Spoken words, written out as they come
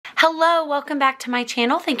Hello, welcome back to my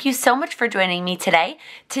channel. Thank you so much for joining me today.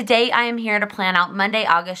 Today I am here to plan out Monday,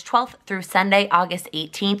 August 12th through Sunday, August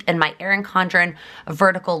 18th in my Erin Condren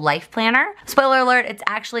Vertical Life Planner. Spoiler alert, it's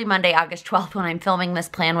actually Monday, August 12th when I'm filming this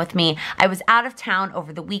plan with me. I was out of town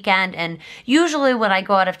over the weekend, and usually when I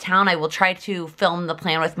go out of town, I will try to film the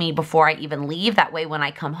plan with me before I even leave. That way when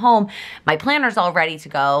I come home, my planner's all ready to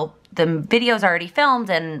go. The video's already filmed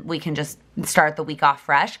and we can just start the week off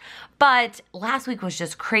fresh. But last week was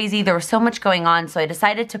just crazy. There was so much going on, so I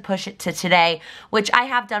decided to push it to today, which I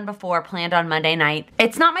have done before, planned on Monday night.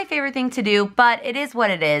 It's not my favorite thing to do, but it is what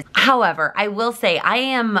it is. However, I will say I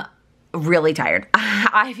am really tired.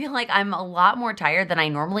 I feel like I'm a lot more tired than I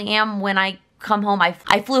normally am when I come home.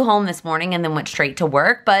 I flew home this morning and then went straight to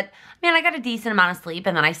work, but man, I got a decent amount of sleep,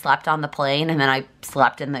 and then I slept on the plane, and then I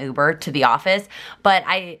slept in the Uber to the office, but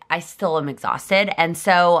I still am exhausted. And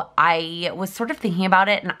so I was sort of thinking about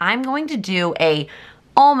it, and I'm going to do a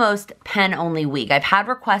almost pen only week. I've had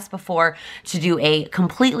requests before to do a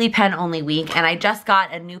completely pen only week, and I just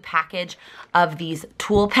got a new package of these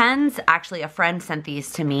tool pens. Actually, a friend sent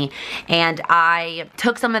these to me, and I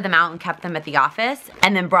took some of them out and kept them at the office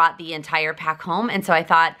and then brought the entire pack home. And so I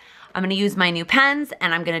thought, I'm gonna use my new pens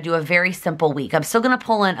and I'm gonna do a very simple week. I'm still gonna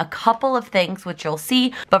pull in a couple of things, which you'll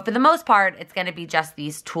see, but for the most part, it's gonna be just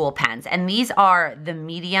these tool pens. And these are the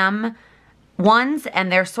medium ones, and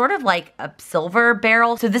they're sort of like a silver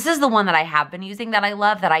barrel. So this is the one that I have been using that I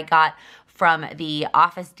love, that I got from the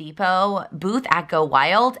Office Depot booth at Go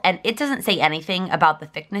Wild, and it doesn't say anything about the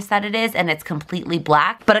thickness that it is, and it's completely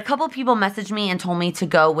black. But a couple people messaged me and told me to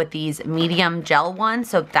go with these medium gel ones,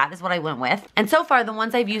 so that is what I went with. And so far, the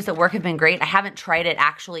ones I've used at work have been great. I haven't tried it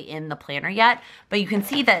actually in the planner yet, but you can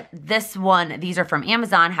see that this one, these are from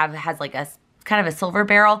Amazon, has like a kind of a silver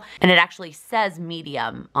barrel, and it actually says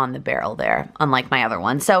medium on the barrel there, unlike my other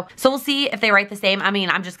one. So we'll see if they write the same. I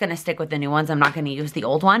mean, I'm just gonna stick with the new ones. I'm not gonna use the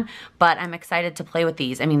old one, but I'm excited to play with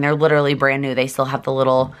these. I mean, they're literally brand new. They still have the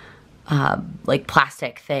little like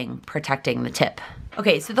plastic thing protecting the tip.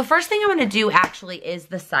 Okay, so the first thing I'm gonna do actually is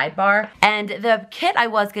the sidebar, and the kit I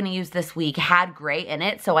was gonna use this week had gray in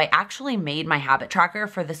it, so I actually made my habit tracker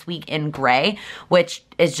for this week in gray, which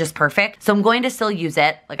is just perfect. So I'm going to still use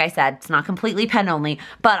it. Like I said, it's not completely pen only,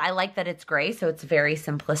 but I like that it's gray, so it's very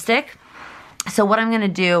simplistic. So what I'm gonna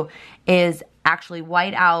do is actually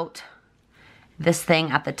white out this thing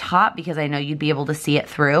at the top, because I know you'd be able to see it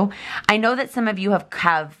through. I know that some of you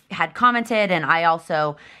have had commented, and I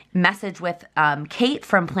also messaged with Kate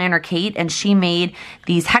from Planner Kate, and she made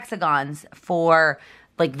these hexagons for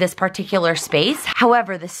like this particular space.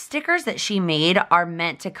 However, the stickers that she made are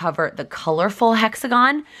meant to cover the colorful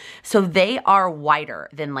hexagon, so they are wider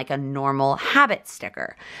than like a normal habit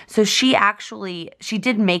sticker. So she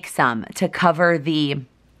did make some to cover the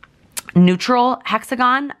neutral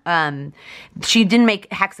hexagon. She didn't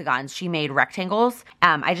make hexagons, she made rectangles.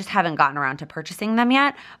 I just haven't gotten around to purchasing them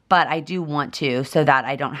yet, but I do want to, so that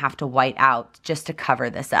I don't have to white out just to cover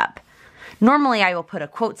this up. Normally I will put a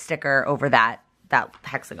quote sticker over that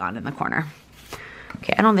hexagon in the corner.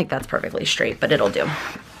 Okay, I don't think that's perfectly straight, but it'll do.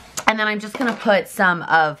 And then I'm just gonna put some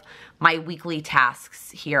of my weekly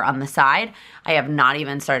tasks here on the side. I have not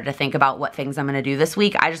even started to think about what things I'm gonna do this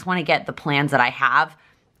week. I just wanna get the plans that I have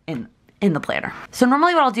in the planner. So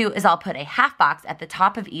normally what I'll do is I'll put a half box at the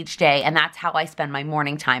top of each day, and that's how I spend my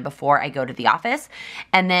morning time before I go to the office.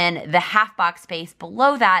 And then the half box space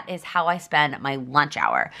below that is how I spend my lunch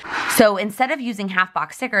hour. So instead of using half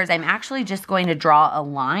box stickers, I'm actually just going to draw a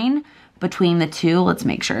line between the two. Let's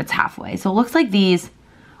make sure it's halfway. So it looks like these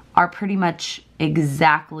are pretty much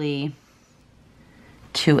exactly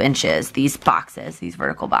 2 inches, these boxes, these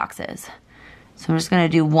vertical boxes. So I'm just gonna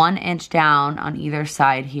do 1 inch down on either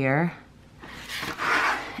side here.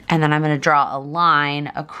 And then I'm gonna draw a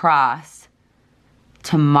line across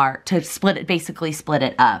to split it, basically split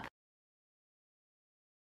it up.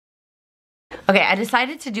 Okay, I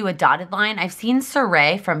decided to do a dotted line. I've seen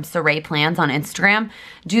Saray from Saray Plans on Instagram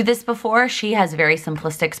do this before. She has very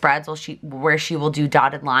simplistic spreads where she will do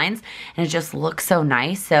dotted lines, and it just looks so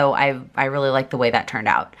nice. So I really like the way that turned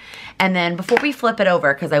out. And then before we flip it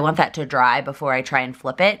over, because I want that to dry before I try and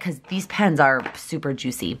flip it, because these pens are super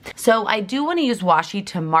juicy. So I do want to use washi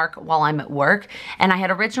to mark while I'm at work, and I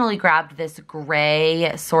had originally grabbed this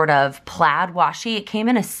gray sort of plaid washi. It came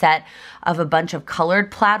in a set of a bunch of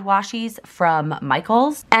colored plaid washis from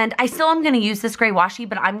Michaels. And I still am gonna use this gray washi,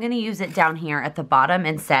 but I'm gonna use it down here at the bottom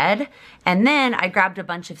instead. And then I grabbed a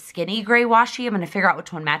bunch of skinny gray washi. I'm gonna figure out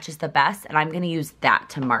which one matches the best, and I'm gonna use that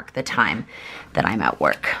to mark the time that I'm at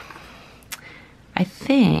work. I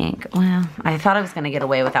think, well, I thought I was gonna get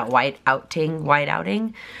away without white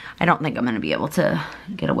outing. I don't think I'm gonna be able to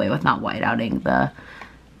get away with not white outing the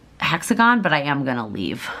hexagon, but I am gonna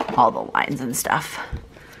leave all the lines and stuff.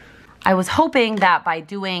 I was hoping that by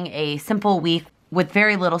doing a simple week with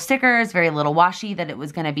very little stickers, very little washi, that it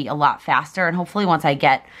was gonna be a lot faster, and hopefully once I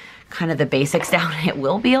get kind of the basics down, it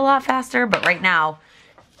will be a lot faster, but right now,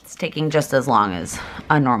 it's taking just as long as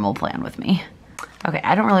a normal plan with me. Okay,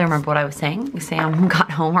 I don't really remember what I was saying. Sam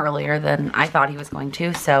got home earlier than I thought he was going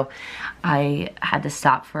to, so I had to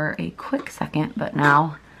stop for a quick second, but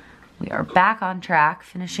now we are back on track,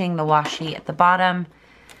 finishing the washi at the bottom.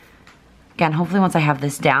 Again, hopefully once I have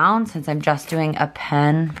this down, since I'm just doing a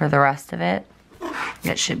pen for the rest of it,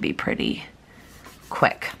 it should be pretty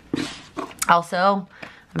quick. Also,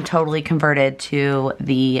 I'm totally converted to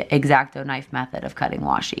the X-Acto knife method of cutting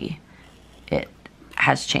washi. It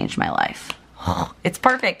has changed my life. It's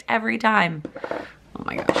perfect every time. Oh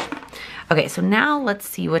my gosh. Okay, so now let's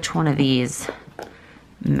see which one of these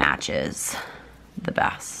matches the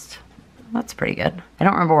best. That's pretty good. I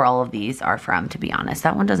don't remember where all of these are from, to be honest.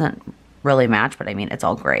 That one doesn't really match, but I mean, it's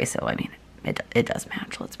all gray, so I mean, it does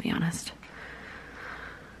match, let's be honest.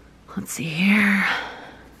 Let's see here.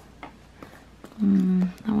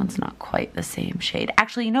 That one's not quite the same shade.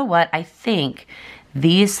 Actually, you know what? I think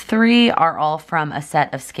these three are all from a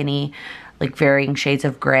set of skinny, like varying shades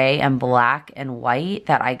of gray and black and white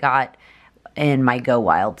that I got in my Go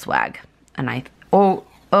Wild swag. And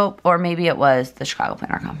or maybe it was the Chicago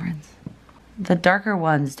Planner Conference. The darker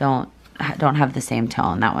ones don't have the same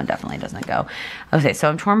tone. That one definitely doesn't go. Okay, so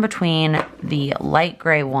I'm torn between the light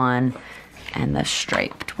gray one and the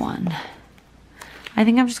striped one. I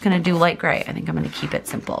think I'm just gonna do light gray. I think I'm gonna keep it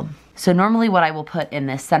simple. So normally what I will put in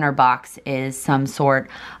this center box is some sort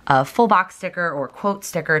of full box sticker or quote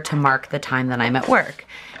sticker to mark the time that I'm at work.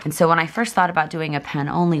 And so when I first thought about doing a pen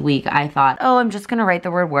only week, I thought, oh, I'm just gonna write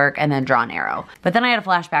the word work and then draw an arrow. But then I had a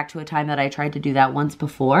flashback to a time that I tried to do that once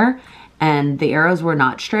before, and the arrows were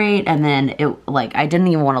not straight, and then I didn't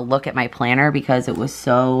even wanna look at my planner because it was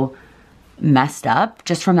so messed up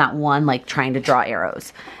just from that one, like trying to draw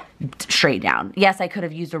arrows straight down. Yes, I could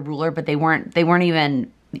have used a ruler, but they weren't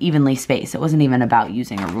even evenly spaced. It wasn't even about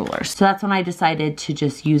using a ruler. So that's when I decided to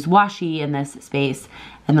just use washi in this space,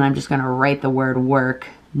 and then I'm just gonna write the word work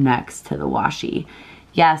next to the washi.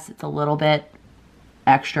 Yes, it's a little bit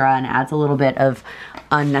extra and adds a little bit of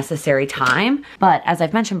unnecessary time, but as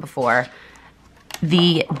I've mentioned before,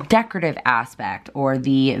 the decorative aspect or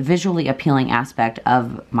the visually appealing aspect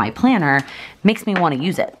of my planner makes me want to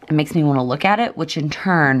use it. It makes me want to look at it, which in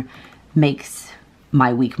turn makes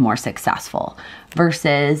my week more successful.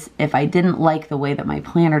 Versus if I didn't like the way that my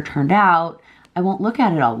planner turned out, I won't look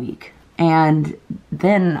at it all week. And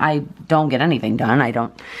then I don't get anything done. I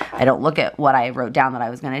don't look at what I wrote down that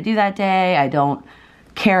I was going to do that day. I don't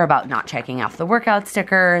care about not checking off the workout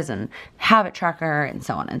stickers and habit tracker and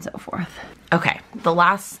so on and so forth. Okay, the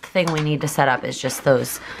last thing we need to set up is just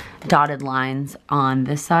those dotted lines on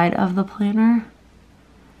this side of the planner.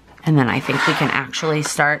 And then I think we can actually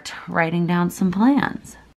start writing down some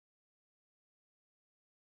plans.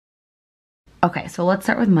 Okay, so let's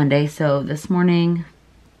start with Monday. So this morning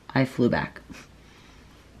I flew back.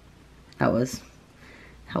 That was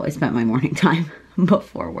how I spent my morning time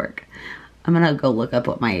before work. I'm gonna go look up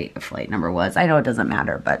what my flight number was. I know it doesn't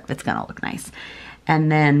matter, but it's gonna look nice.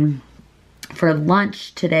 And then for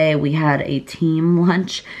lunch today, we had a team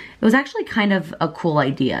lunch. It was actually kind of a cool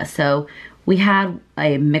idea. So we had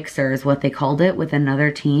a mixer is what they called it with another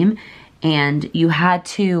team, and you had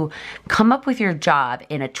to come up with your job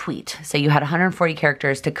in a tweet. So you had 140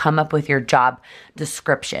 characters to come up with your job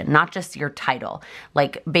description, not just your title.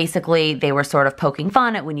 Like basically they were sort of poking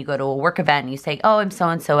fun at when you go to a work event and you say, oh, I'm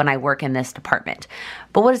so-and-so and I work in this department.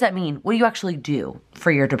 But what does that mean? What do you actually do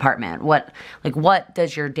for your department? What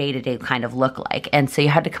does your day-to-day kind of look like? And so you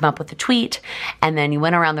had to come up with a tweet, and then you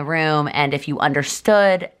went around the room, and if you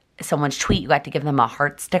understood someone's tweet, you got to give them a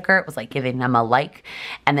heart sticker. It was like giving them a like,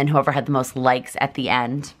 and then whoever had the most likes at the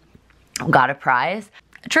end got a prize.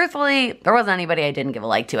 Truthfully, there wasn't anybody I didn't give a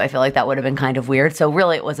like to. I feel like that would have been kind of weird. So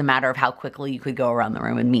really it was a matter of how quickly you could go around the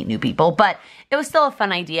room and meet new people. But it was still a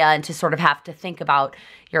fun idea, and to sort of have to think about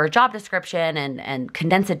your job description and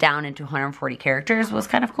condense it down into 140 characters was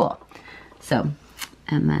kind of cool. So,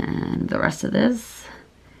 and then the rest of this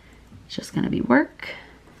is just gonna be work.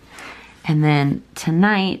 And then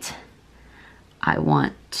tonight, I'm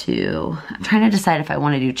trying to decide if I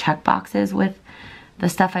want to do check boxes with the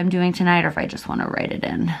stuff I'm doing tonight, or if I just want to write it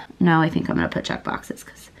in. No, I think I'm going to put check boxes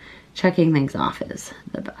because checking things off is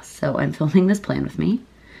the best. So I'm filming this plan with me.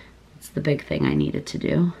 It's the big thing I needed to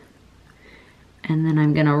do. And then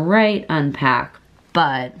I'm gonna write unpack,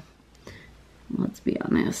 but let's be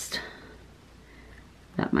honest,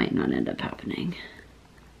 that might not end up happening.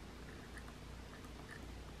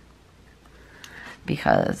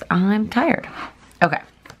 Because I'm tired. Okay.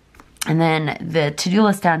 And then the to-do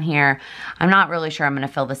list down here, I'm not really sure I'm gonna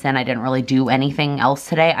fill this in. I didn't really do anything else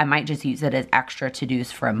today. I might just use it as extra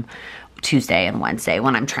to-dos from Tuesday and Wednesday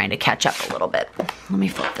when I'm trying to catch up a little bit. Let me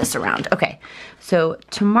flip this around. Okay, so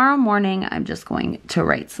tomorrow morning, I'm just going to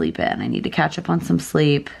write sleep in. I need to catch up on some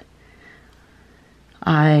sleep.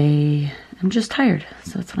 I am just tired,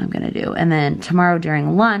 so that's what I'm gonna do. And then tomorrow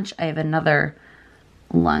during lunch, I have another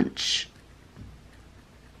lunch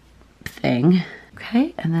thing.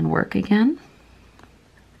 Okay, and then work again.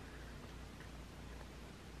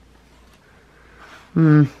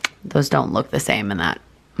 Those don't look the same, and that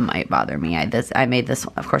might bother me. I made this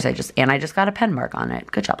one, of course. I just got a pen mark on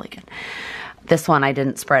it. Good job, Laken. This one I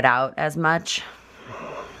didn't spread out as much.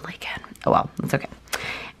 Laken. Oh well, that's okay.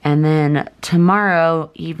 And then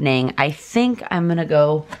tomorrow evening, I think I'm gonna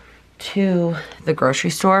go to the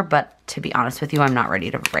grocery store, but to be honest with you, I'm not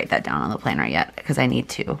ready to write that down on the planner yet because I need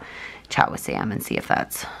to chat with Sam and see if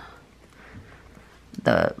that's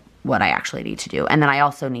what I actually need to do. And then I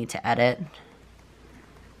also need to edit,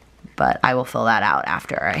 but I will fill that out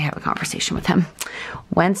after I have a conversation with him.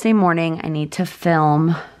 Wednesday morning, I need to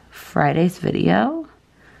film Friday's video.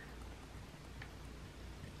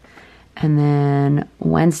 And then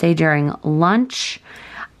Wednesday during lunch,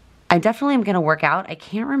 I definitely am gonna work out. I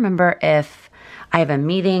can't remember if I have a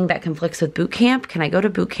meeting that conflicts with boot camp. Can I go to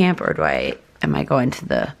boot camp, or am I going to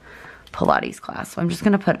the Pilates class? So I'm just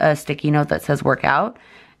gonna put a sticky note that says workout,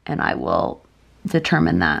 and I will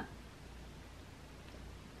determine that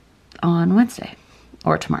on Wednesday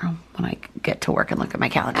or tomorrow when I get to work and look at my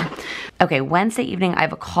calendar. Okay, Wednesday evening, I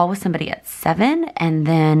have a call with somebody at 7, and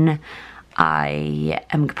then I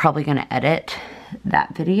am probably gonna edit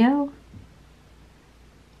that video.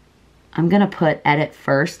 I'm gonna put edit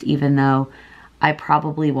first, even though I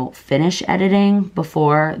probably won't finish editing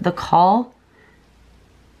before the call.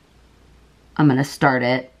 I'm gonna start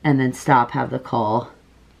it and then stop, have the call,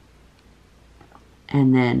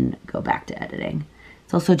 and then go back to editing.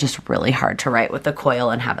 It's also just really hard to write with the coil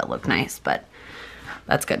and have it look nice, but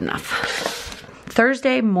that's good enough.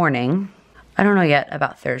 Thursday morning, I don't know yet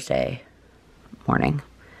about Thursday morning.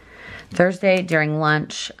 Thursday during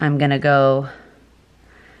lunch, I'm gonna go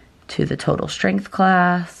to the total strength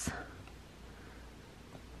class.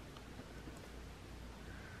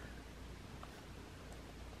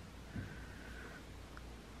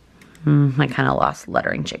 I kind of lost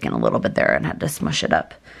lettering chicken a little bit there and had to smush it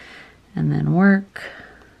up. And then work.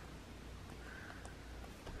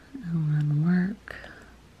 And then work.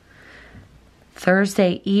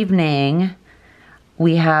 Thursday evening,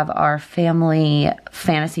 we have our family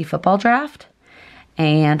fantasy football draft.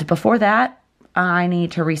 And before that, I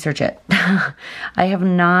need to research it. I have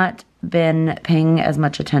not been paying as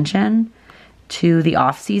much attention to the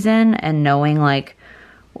off season and knowing like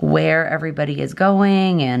where everybody is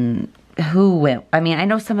going and who went. I mean, I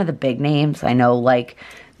know some of the big names. I know like,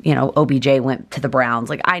 you know, OBJ went to the Browns.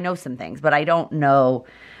 Like I know some things, but I don't know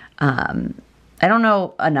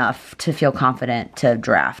enough to feel confident to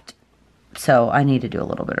draft. So I need to do a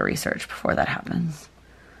little bit of research before that happens.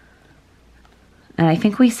 And I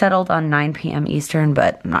think we settled on 9 p.m. Eastern,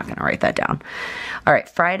 but I'm not going to write that down. All right,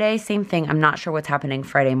 Friday, same thing. I'm not sure what's happening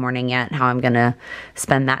Friday morning yet, how I'm going to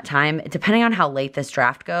spend that time. Depending on how late this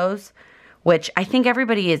draft goes, which I think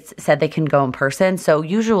everybody has said they can go in person. So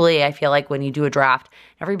usually I feel like when you do a draft,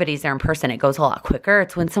 everybody's there in person, it goes a lot quicker.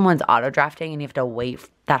 It's when someone's auto drafting and you have to wait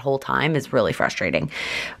that whole time is really frustrating.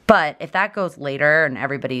 But if that goes later and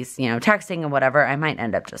everybody's, you know, texting and whatever, I might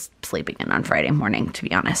end up just sleeping in on Friday morning, to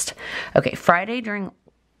be honest. Okay, Friday during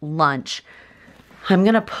lunch, I'm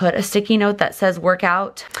going to put a sticky note that says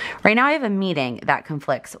workout. Right now I have a meeting that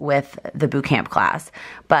conflicts with the boot camp class,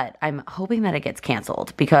 but I'm hoping that it gets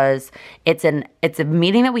canceled because it's a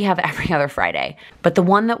meeting that we have every other Friday. But the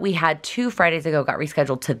one that we had 2 Fridays ago got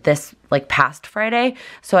rescheduled to this like past Friday.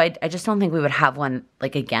 So I just don't think we would have one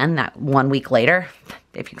like again that 1 week later,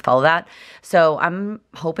 if you can follow that. So I'm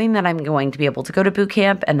hoping that I'm going to be able to go to boot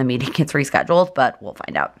camp and the meeting gets rescheduled, but we'll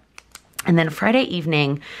find out. And then Friday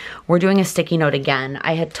evening, we're doing a sticky note again.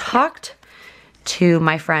 I had talked to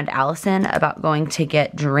my friend Allison about going to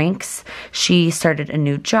get drinks. She started a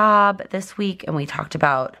new job this week, and we talked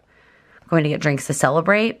about going to get drinks to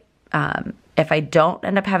celebrate. If I don't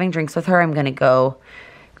end up having drinks with her, I'm going to go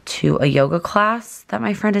to a yoga class that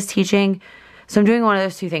my friend is teaching. So I'm doing one of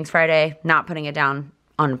those 2 things Friday, not putting it down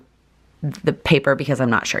on the paper because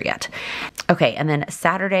I'm not sure yet. Okay, and then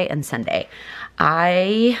Saturday and Sunday,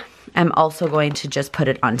 I am also going to just put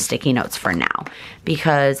it on sticky notes for now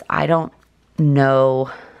because I don't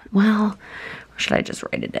know, well, or should I just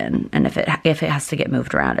write it in? And if it has to get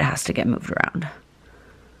moved around, it has to get moved around.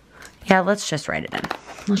 Yeah, let's just write it in.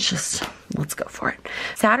 Let's go for it.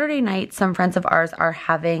 Saturday night, some friends of ours are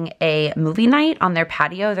having a movie night on their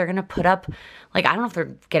patio. They're gonna put up, like, I don't know if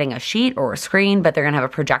they're getting a sheet or a screen, but they're gonna have a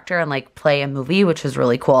projector and like play a movie, which is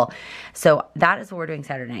really cool. So that is what we're doing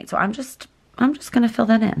Saturday night. So I'm just gonna fill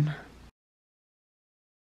that in.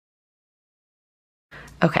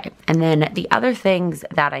 Okay, and then the other things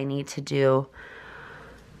that I need to do,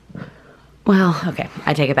 well, okay,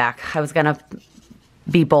 I take it back. I was gonna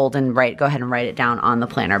be bold and go ahead and write it down on the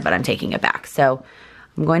planner, but I'm taking it back. So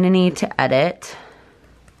I'm going to need to edit,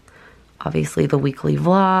 obviously, the weekly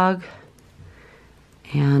vlog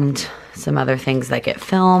and some other things that get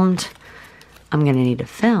filmed. I'm going to need to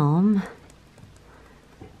film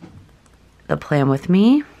the Plan With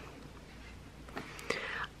Me.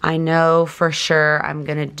 I know for sure I'm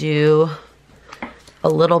going to do a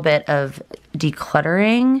little bit of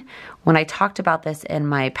decluttering. When I talked about this in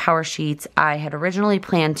my power sheets, I had originally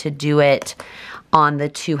planned to do it on the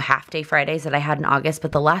 2 half-day Fridays that I had in August,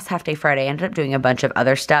 but the last half-day Friday I ended up doing a bunch of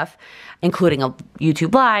other stuff, including a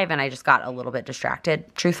YouTube Live, and I just got a little bit distracted,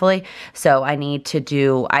 truthfully. So I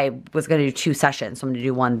was going to do 2 sessions, so I'm going to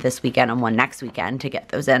do one this weekend and one next weekend to get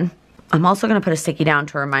those in. I'm also going to put a sticky down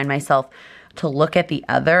to remind myself to look at the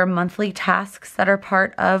other monthly tasks that are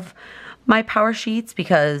part of my power sheets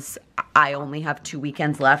because I only have 2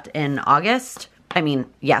 weekends left in August. I mean,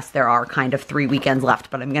 yes, there are kind of 3 weekends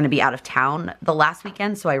left, but I'm going to be out of town the last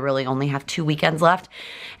weekend, so I really only have 2 weekends left,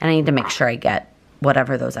 and I need to make sure I get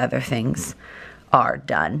whatever those other things are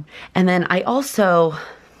done. And then I also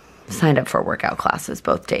signed up for workout classes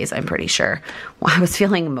both days, I'm pretty sure. Well, I was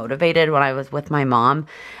feeling motivated when I was with my mom.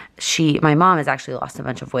 My mom has actually lost a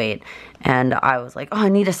bunch of weight, and I was like, oh, I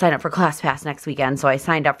need to sign up for ClassPass next weekend, so I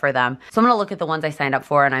signed up for them. So I'm going to look at the ones I signed up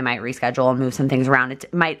for, and I might reschedule and move some things around.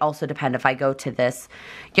 It might also depend if I go to this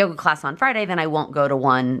yoga class on Friday, then I won't go to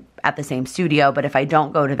one at the same studio, but if I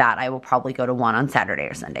don't go to that, I will probably go to one on Saturday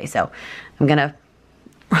or Sunday. So I'm going to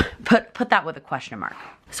put that with a question mark.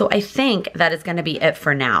 So I think that is going to be it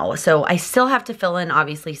for now. So I still have to fill in,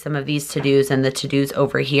 obviously, some of these to-dos and the to-dos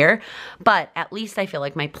over here, but at least I feel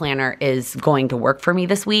like my planner is going to work for me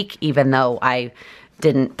this week, even though I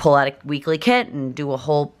didn't pull out a weekly kit and do a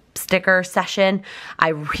whole sticker session. I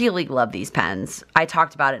really love these pens. I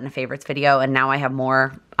talked about it in a favorites video, and now I have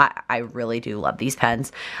more. I really do love these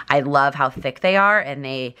pens. I love how thick they are, and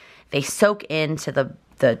they soak into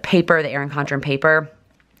the paper, the Erin Condren paper,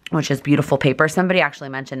 which is beautiful paper. Somebody actually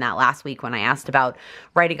mentioned that last week when I asked about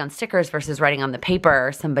writing on stickers versus writing on the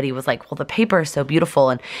paper. Somebody was like, well, the paper is so beautiful.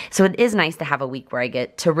 And so it is nice to have a week where I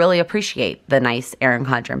get to really appreciate the nice Erin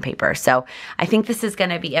Condren paper. So I think this is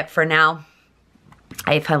gonna be it for now.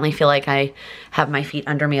 I finally feel like I have my feet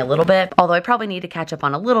under me a little bit, although I probably need to catch up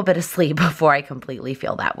on a little bit of sleep before I completely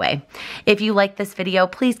feel that way. If you like this video,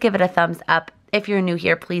 please give it a thumbs up. If you're new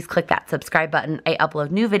here, please click that subscribe button. I upload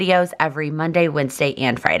new videos every Monday, Wednesday,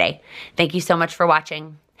 and Friday. Thank you so much for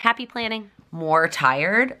watching. Happy planning. More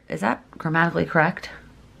tired. Is that grammatically correct?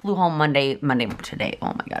 Flew home Monday today.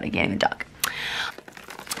 Oh my God, I can't even talk.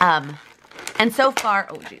 And so far,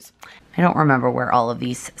 oh geez, I don't remember where all of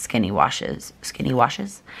these skinny washes.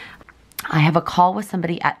 I have a call with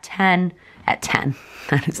somebody at 10.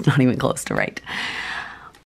 That is not even close to right.